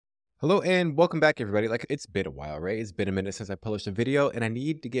Hello and welcome back, everybody. Like, it's been a while, right? It's been a minute since I published a video and I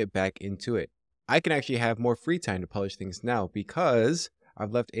need to get back into it. I can actually have more free time to publish things now because I've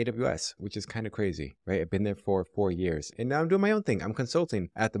left AWS, which is kind of crazy, right? I've been there for 4 years and now I'm doing my own thing. I'm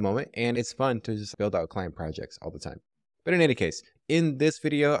consulting at the moment and it's fun to just build out client projects all the time. But in any case, in this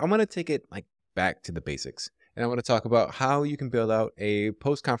video, I'm going to take it like back to the basics and I want to talk about how you can build out a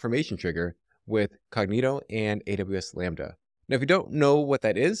post confirmation trigger with Cognito and AWS Lambda. Now, if you don't know what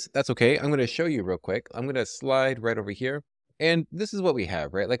that is, that's okay. I'm going to show you real quick. I'm going to slide right over here. And this is what we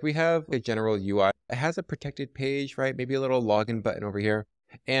have, right? Like we have a general UI. It has a protected page, right? Maybe a little login button over here.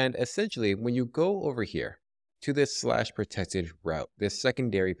 And essentially, when you go over here to this /protected route, this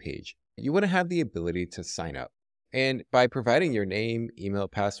secondary page, you want to have the ability to sign up. And by providing your name, email,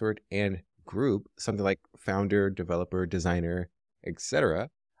 password, and group, something like founder, developer, designer, etc.,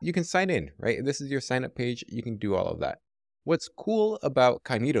 you can sign in, right? This is your sign up page. You can do all of that. What's cool about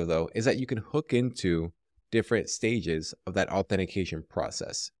Cognito, though, is that you can hook into different stages of that authentication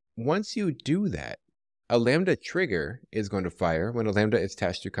process. Once you do that, a Lambda trigger is going to fire. When a Lambda is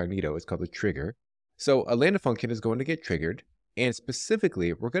attached to Cognito, it's called a trigger. So a Lambda function is going to get triggered. And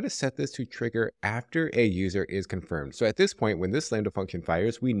specifically, we're going to set this to trigger after a user is confirmed. So at this point, when this Lambda function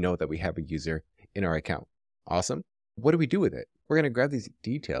fires, we know that we have a user in our account. Awesome. What do we do with it? We're going to grab these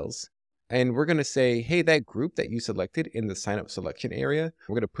details. And we're going to say, hey, that group that you selected in the sign up selection area,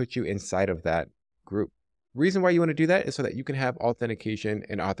 we're going to put you inside of that group. Reason why you want to do that is so that you can have authentication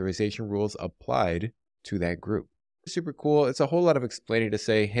and authorization rules applied to that group. Super cool. It's a whole lot of explaining to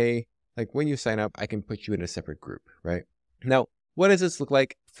say, hey, like when you sign up, I can put you in a separate group, right? Now, what does this look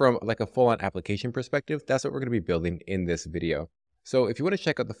like from like a full-on application perspective? That's what we're going to be building in this video. So if you want to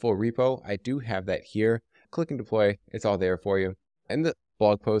check out the full repo, I do have that here. Click and deploy. It's all there for you. And the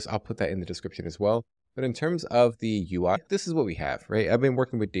blog post, I'll put that in the description as well. But in terms of the UI, this is what we have, right? I've been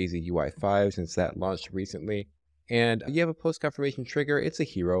working with Daisy UI 5 since that launched recently. And you have a post confirmation trigger. It's a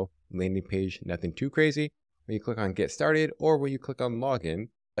hero landing page, nothing too crazy. When you click on get started or when you click on login,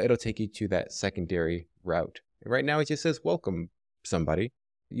 it'll take you to that secondary route. And right now it just says welcome somebody.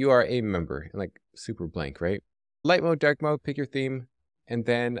 You are a member, like super blank, right? Light mode, dark mode, pick your theme. And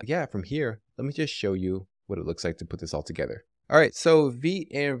then, yeah, from here, let me just show you what it looks like to put this all together. All right, so Vite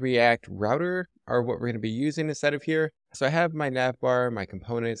and React router are what we're going to be using inside of here. So I have my navbar, my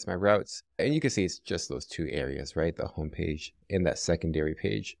components, my routes, and you can see it's just those two areas, right? The home page and that secondary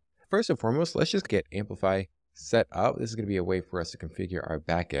page. First and foremost, let's just get Amplify set up. This is going to be a way for us to configure our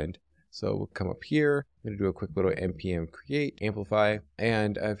backend. So we'll come up here. I'm going to do a quick little npm create Amplify.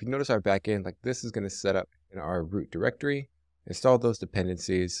 And if you notice our backend, like this is going to set up in our root directory, install those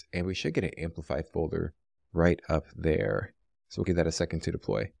dependencies, and we should get an Amplify folder right up there. So we'll give that a second to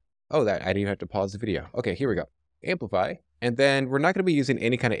deploy. Oh, that I didn't even have to pause the video. Okay, here we go. Amplify. And then we're not going to be using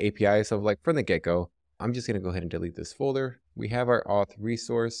any kind of API. So like from the get-go, I'm just going to go ahead and delete this folder. We have our auth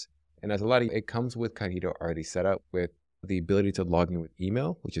resource. And as a lot of it comes with Cognito already set up with the ability to log in with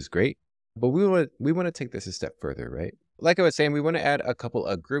email, which is great. But we want to take this a step further, right? Like I was saying, we want to add a couple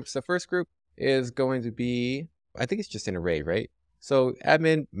of groups. The first group is going to be, I think it's just an array, right? So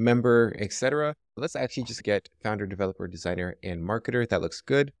admin, member, etc. Let's actually just get founder, developer, designer, and marketer. That looks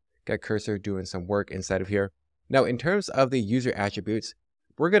good. Got cursor doing some work inside of here. Now, in terms of the user attributes,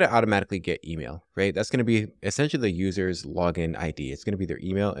 we're going to automatically get email, right? That's going to be essentially the user's login ID. It's going to be their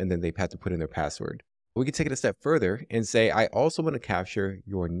email, and then they have to put in their password. We can take it a step further and say, I also want to capture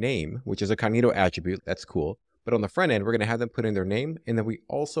your name, which is a Cognito attribute. That's cool. But on the front end, we're going to have them put in their name, and then we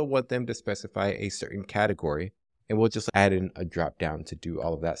also want them to specify a certain category. And we'll just add in a drop down to do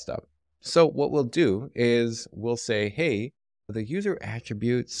all of that stuff. So what we'll do is we'll say, hey, the user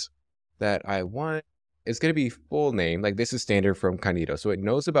attributes that I want is going to be full name. Like this is standard from Cognito. So it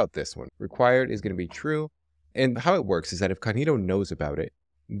knows about this one. Required is going to be true. And how it works is that if Cognito knows about it,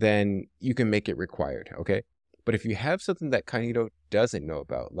 then you can make it required. Okay. But if you have something that Cognito doesn't know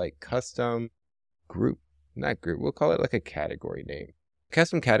about, like custom group, not group, we'll call it like a category name.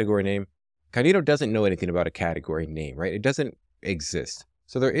 Custom category name. Cognito doesn't know anything about a category name, right? It doesn't exist.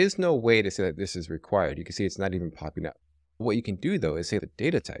 So there is no way to say that this is required. You can see it's not even popping up. What you can do though is say the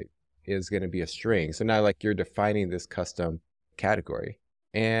data type is going to be a string. So now like you're defining this custom category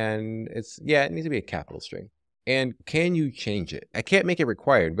and it needs to be a capital string. And can you change it? I can't make it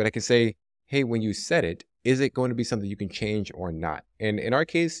required, but I can say, hey, when you set it, is it going to be something you can change or not? And in our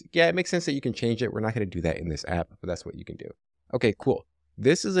case, yeah, it makes sense that you can change it. We're not going to do that in this app, but that's what you can do. Okay, cool.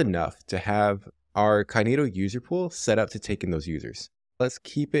 This is enough to have our Cognito user pool set up to take in those users. Let's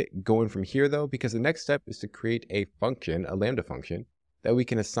keep it going from here though, because the next step is to create a function, a Lambda function, that we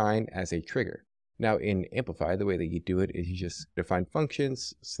can assign as a trigger. Now in Amplify, the way that you do it is you just define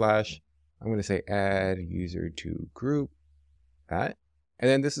functions slash, I'm going to say add user to group, that. And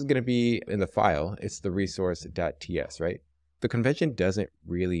then this is going to be in the file, it's the resource.ts, right? The convention doesn't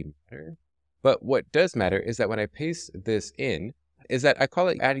really matter. But what does matter is that when I paste this in, is that I call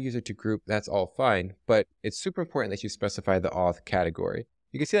it add user to group, that's all fine, but it's super important that you specify the auth category.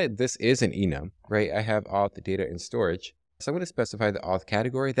 You can see that this is an enum, right? I have auth data in storage. So I'm going to specify the auth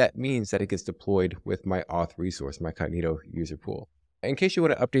category. That means that it gets deployed with my auth resource, my Cognito user pool. In case you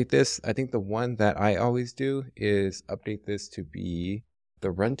want to update this, I think the one that I always do is update this to be the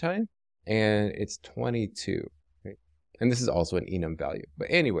runtime, and it's 22, right? And this is also an enum value. But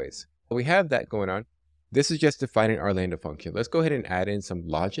anyways, we have that going on. This is just defining our Lambda function. Let's go ahead and add in some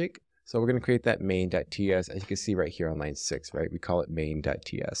logic. So we're going to create that main.ts, as you can see right here on line 6, right? We call it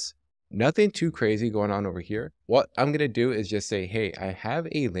main.ts. Nothing too crazy going on over here. What I'm going to do is just say, hey, I have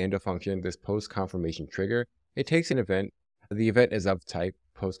a Lambda function, this post confirmation trigger. It takes an event. The event is of type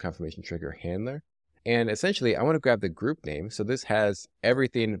post confirmation trigger handler. And essentially, I want to grab the group name. So this has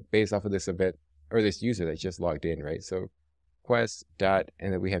everything based off of this event or this user that's just logged in, right? So quest dot,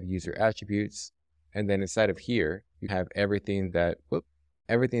 and then we have user attributes. And then inside of here, you have everything that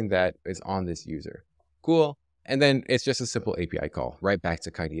is on this user. Cool. And then it's just a simple API call right back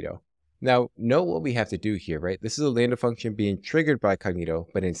to Cognito. Now, note what we have to do here, right? This is a Lambda function being triggered by Cognito,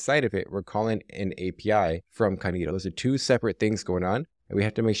 but inside of it, we're calling an API from Cognito. Those are two separate things going on, and we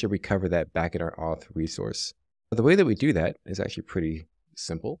have to make sure we cover that back in our auth resource. The way that we do that is actually pretty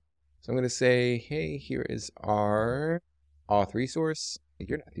simple. So I'm going to say, hey, here is our auth resource.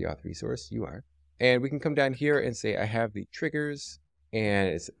 You're not the auth resource, you are. And we can come down here and say, I have the triggers, and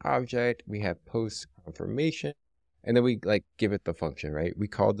it's an object. We have post confirmation. And then we like give it the function, right? We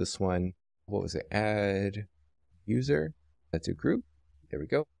called this one, what was it? Add user to group. There we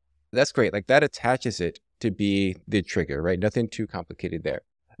go. That's great. Like that attaches it to be the trigger, right? Nothing too complicated there.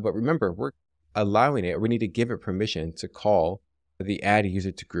 But remember, we're allowing it, we need to give it permission to call the add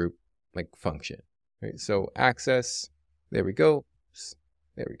user to group like function, right? So access, there we go.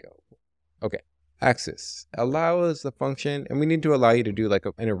 There we go. Okay. Access allows the function, and we need to allow you to do like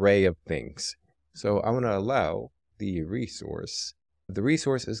an array of things. So I'm going to allow the resource. The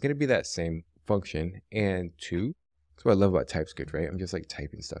resource is going to be that same function and two. That's what I love about TypeScript, right? I'm just like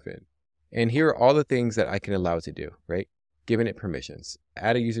typing stuff in. And here are all the things that I can allow it to do, right? Giving it permissions.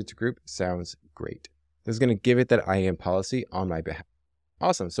 Add a user to group sounds great. This is going to give it that IAM policy on my behalf.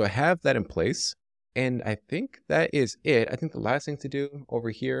 Awesome. So I have that in place. And I think that is it. I think the last thing to do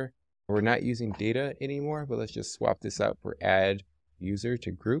over here, we're not using data anymore, but let's just swap this out for add user to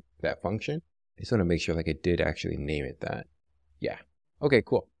group, that function. I just want to make sure like I did actually name it that. Yeah. Okay,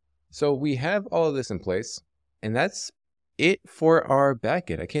 cool. So we have all of this in place, and that's it for our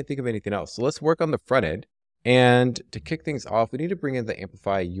backend. I can't think of anything else. So let's work on the front end. And to kick things off, we need to bring in the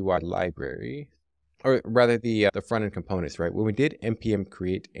Amplify UI library, or rather the front end components, right? When we did npm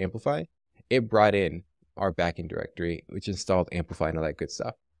create Amplify, it brought in our backend directory, which installed Amplify and all that good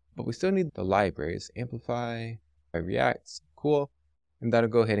stuff. But we still need the libraries, Amplify, React, cool. And that'll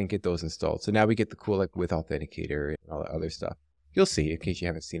go ahead and get those installed. So now we get the cool like with Authenticator and all that other stuff. You'll see in case you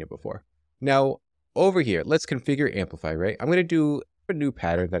haven't seen it before. Now over here, let's configure Amplify, right? I'm going to do a new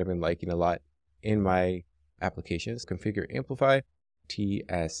pattern that I've been liking a lot in my applications. Configure Amplify,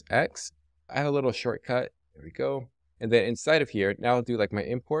 TSX. I have a little shortcut. There we go. And then inside of here, now I'll do like my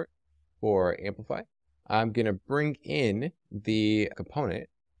import for Amplify. I'm going to bring in the component,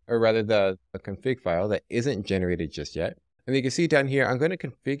 or rather the config file that isn't generated just yet. And you can see down here, I'm going to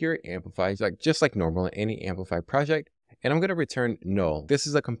configure Amplify just like normal in any Amplify project. And I'm going to return null. This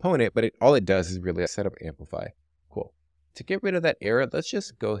is a component, but all it does is really set up Amplify. Cool. To get rid of that error, let's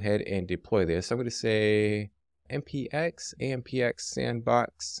just go ahead and deploy this. I'm going to say npx, ampx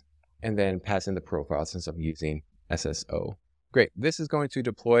sandbox, and then pass in the profile since I'm using SSO. Great. This is going to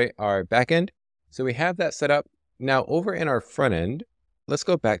deploy our backend. So we have that set up. Now over in our front end, let's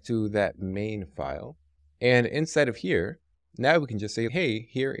go back to that main file. And inside of here, now we can just say, hey,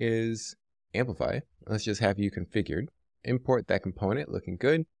 here is Amplify. Let's just have you configured. Import that component, looking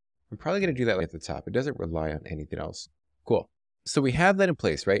good. I'm probably going to do that at the top. It doesn't rely on anything else. Cool. So we have that in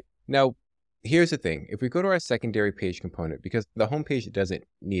place, right? Now, here's the thing. If we go to our secondary page component, because the home page doesn't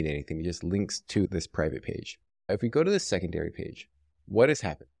need anything, it just links to this private page. If we go to the secondary page, what has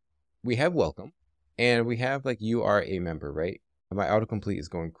happened? We have welcome, and we have like you are a member, right? My autocomplete is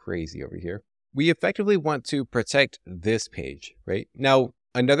going crazy over here. We effectively want to protect this page, right? Now,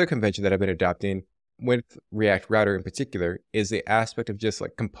 another convention that I've been adopting with React Router in particular is the aspect of just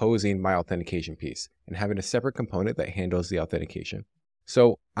like composing my authentication piece and having a separate component that handles the authentication.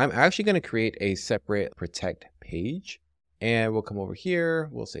 So I'm actually going to create a separate protect page, and we'll come over here.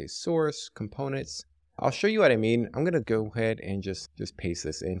 We'll say source components. I'll show you what I mean. I'm going to go ahead and just paste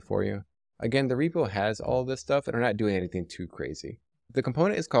this in for you. Again, the repo has all this stuff and we're not doing anything too crazy. The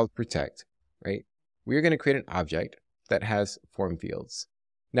component is called protect, right? We're going to create an object that has form fields.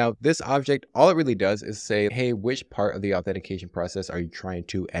 Now, this object, all it really does is say, hey, which part of the authentication process are you trying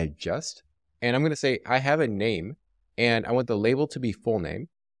to adjust? And I'm going to say, I have a name and I want the label to be full name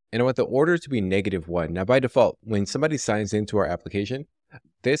and I want the order to be -1. Now, by default, when somebody signs into our application,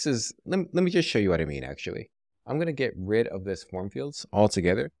 this is, let me just show you what I mean, actually. I'm going to get rid of this form fields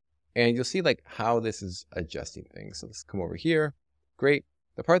altogether. And you'll see like how this is adjusting things. So let's come over here. Great.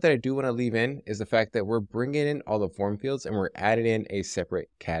 The part that I do want to leave in is the fact that we're bringing in all the form fields and we're adding in a separate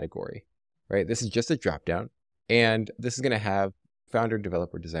category, right? This is just a dropdown and this is going to have founder,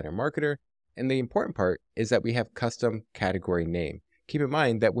 developer, designer, marketer. And the important part is that we have custom category name. Keep in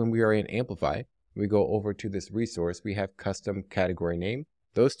mind that when we are in Amplify, we go over to this resource, we have custom category name.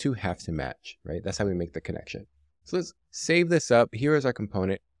 Those two have to match, right? That's how we make the connection. So let's save this up. Here is our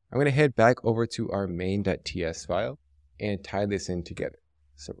component. I'm going to head back over to our main.ts file and tie this in together.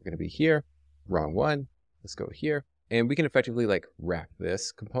 So we're going to be here, wrong one. Let's go here. And we can effectively like wrap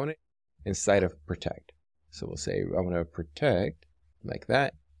this component inside of protect. So we'll say, I want to protect like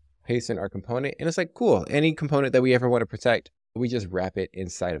that, paste in our component. And it's like, cool. Any component that we ever want to protect, we just wrap it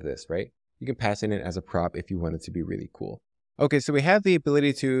inside of this, right? You can pass it in as a prop if you want it to be really cool. Okay, so we have the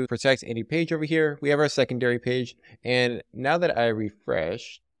ability to protect any page over here. We have our secondary page. And now that I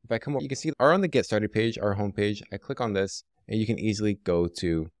refresh, if I come over, you can see on the get started page, our home page, I click on this and you can easily go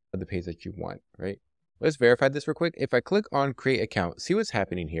to the page that you want, right? Let's verify this real quick. If I click on create account, see what's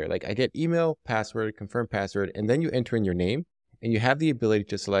happening here. Like I get email, password, confirm password, and then you enter in your name and you have the ability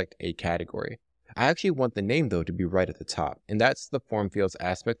to select a category. I actually want the name though to be right at the top. And that's the form fields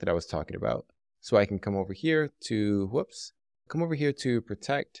aspect that I was talking about. So I can come over here to, come over here to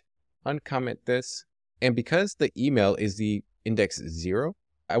protect, uncomment this. And because the email is the index 0,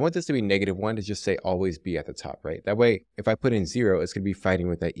 I want this to be -1 to just say always be at the top, right? That way, if I put in 0, it's going to be fighting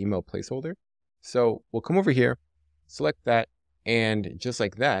with that email placeholder. So we'll come over here, select that, and just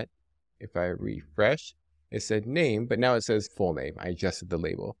like that, if I refresh, it said name, but now it says full name. I adjusted the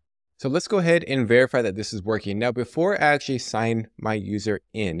label. So let's go ahead and verify that this is working. Now, before I actually sign my user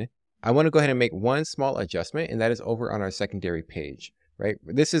in, I want to go ahead and make one small adjustment, and that is over on our secondary page, right?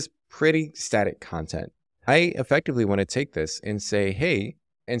 This is pretty static content. I effectively want to take this and say, hey,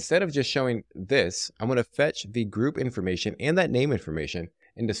 instead of just showing this, I'm going to fetch the group information and that name information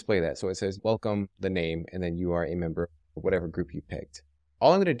and display that. So it says, welcome the name, and then you are a member of whatever group you picked.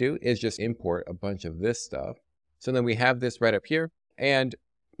 All I'm going to do is just import a bunch of this stuff. So then we have this right up here. And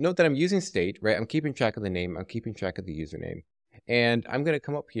note that I'm using state, right? I'm keeping track of the name. I'm keeping track of the username. And I'm going to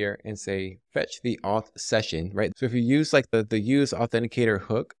come up here and say, fetch the auth session, right? So if you use like the use authenticator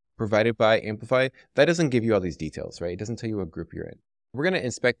hook provided by Amplify, that doesn't give you all these details, right? It doesn't tell you what group you're in. We're going to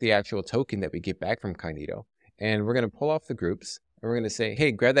inspect the actual token that we get back from Cognito. And we're going to pull off the groups. And we're going to say,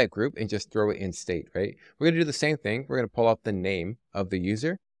 hey, grab that group and just throw it in state, right? We're going to do the same thing. We're going to pull off the name of the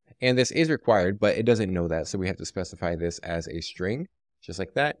user. And this is required, but it doesn't know that. So we have to specify this as a string, just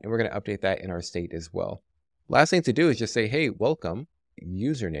like that. And we're going to update that in our state as well. Last thing to do is just say, hey, welcome,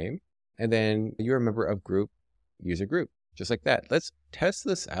 username. And then you're a member of group, user group, just like that. Let's test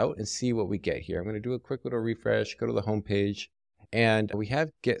this out and see what we get here. I'm going to do a quick little refresh, go to the home page. And we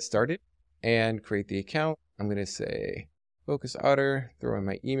have get started and create the account. I'm going to say focus author, throw in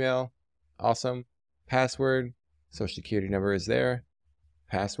my email. Awesome. Password, social security number is there.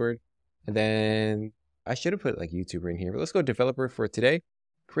 Password. And then I should have put like YouTuber in here, but let's go developer for today.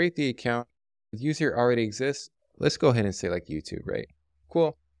 Create the account. The user already exists. Let's go ahead and say like YouTube, right?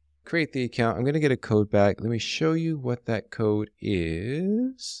 Cool. Create the account. I'm going to get a code back. Let me show you what that code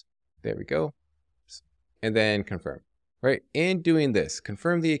is. There we go. And then confirm. Right, in doing this,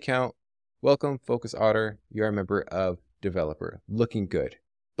 confirm the account, welcome, focus author, you're a member of developer, looking good.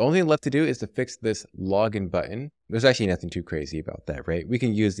 The only thing left to do is to fix this login button. There's actually nothing too crazy about that, right? We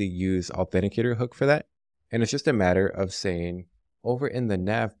can use the use authenticator hook for that. And it's just a matter of saying over in the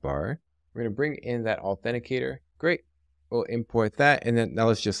nav bar, we're going to bring in that authenticator. Great. We'll import that. And then now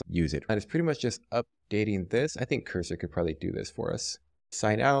let's just use it. And it's pretty much just updating this. I think Cursor could probably do this for us.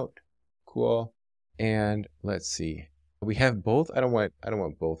 Sign out. Cool. And let's see. We have both. I don't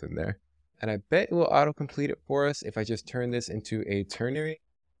want both in there. And I bet it will autocomplete it for us if I just turn this into a ternary.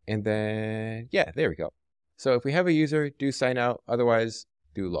 And then, yeah, there we go. So if we have a user, do sign out. Otherwise,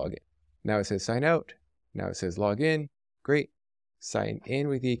 do login. Now it says sign out. Now it says log in. Great. Sign in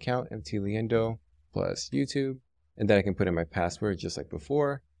with the account MT Liendo plus YouTube. And then I can put in my password just like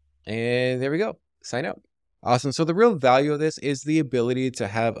before. And there we go. Sign out. Awesome. So the real value of this is the ability to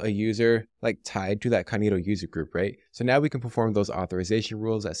have a user like tied to that Cognito user group, right? So now we can perform those authorization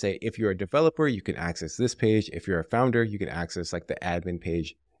rules that say, if you're a developer, you can access this page. If you're a founder, you can access like the admin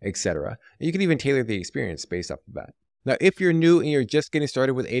page, etc. And you can even tailor the experience based off of that. Now, if you're new and you're just getting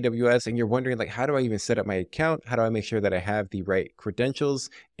started with AWS and you're wondering like, how do I even set up my account? How do I make sure that I have the right credentials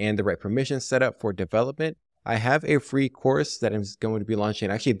and the right permissions set up for development? I have a free course that I'm going to be launching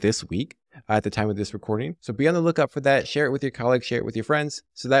actually this week at the time of this recording. So be on the lookout for that. Share it with your colleagues, share it with your friends.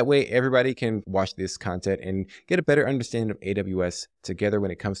 So that way everybody can watch this content and get a better understanding of AWS together when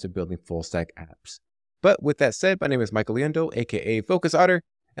it comes to building full stack apps. But with that said, my name is Michael Leondo, aka Focus Otter,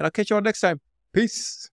 and I'll catch you all next time. Peace.